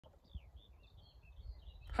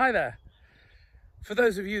Hi there. For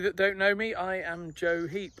those of you that don't know me, I am Joe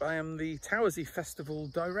Heap. I am the Towersey Festival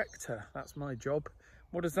Director. That's my job.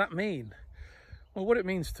 What does that mean? Well, what it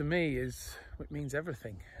means to me is, it means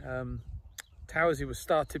everything. Towersey was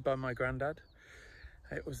started by my granddad.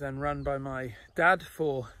 It was then run by my dad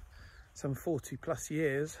for some 40 plus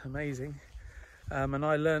years, amazing. And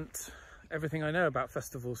I learnt everything I know about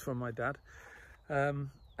festivals from my dad.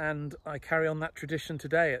 And I carry on that tradition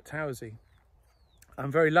today at Towersey.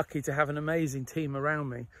 I'm very lucky to have an amazing team around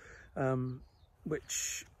me,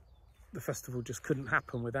 which the festival just couldn't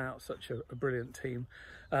happen without such a brilliant team,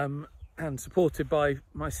 and supported by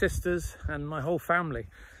my sisters and my whole family.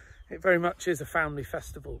 It very much is a family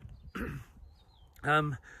festival.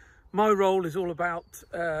 My role is all about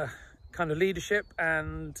kind of leadership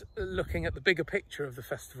and looking at the bigger picture of the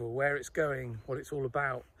festival, where it's going, what it's all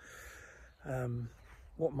about.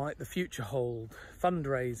 What might the future hold,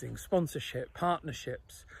 fundraising, sponsorship,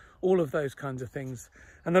 partnerships, all of those kinds of things.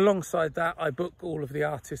 And alongside that, I book all of the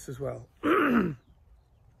artists as well.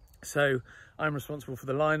 So I'm responsible for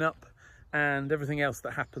the lineup and everything else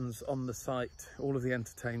that happens on the site, all of the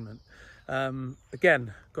entertainment.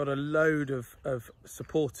 Again, got a load of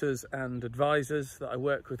supporters and advisors that I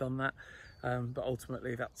work with on that, but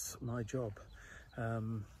ultimately that's my job.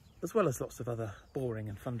 As well as lots of other boring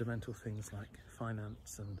and fundamental things like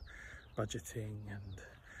finance and budgeting and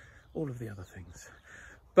all of the other things.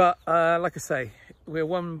 But like I say, we're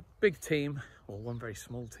one big team, or one very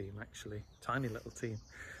small team actually, tiny little team.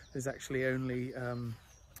 There's actually only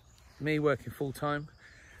me working full-time,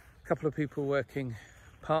 a couple of people working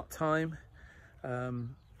part-time,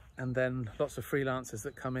 and then lots of freelancers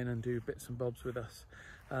that come in and do bits and bobs with us.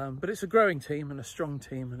 But it's a growing team and a strong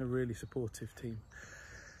team and a really supportive team.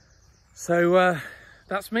 So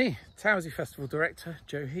that's me, Towersey Festival Director,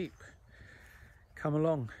 Joe Heap. Come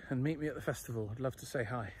along and meet me at the festival. I'd love to say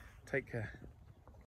hi. Take care.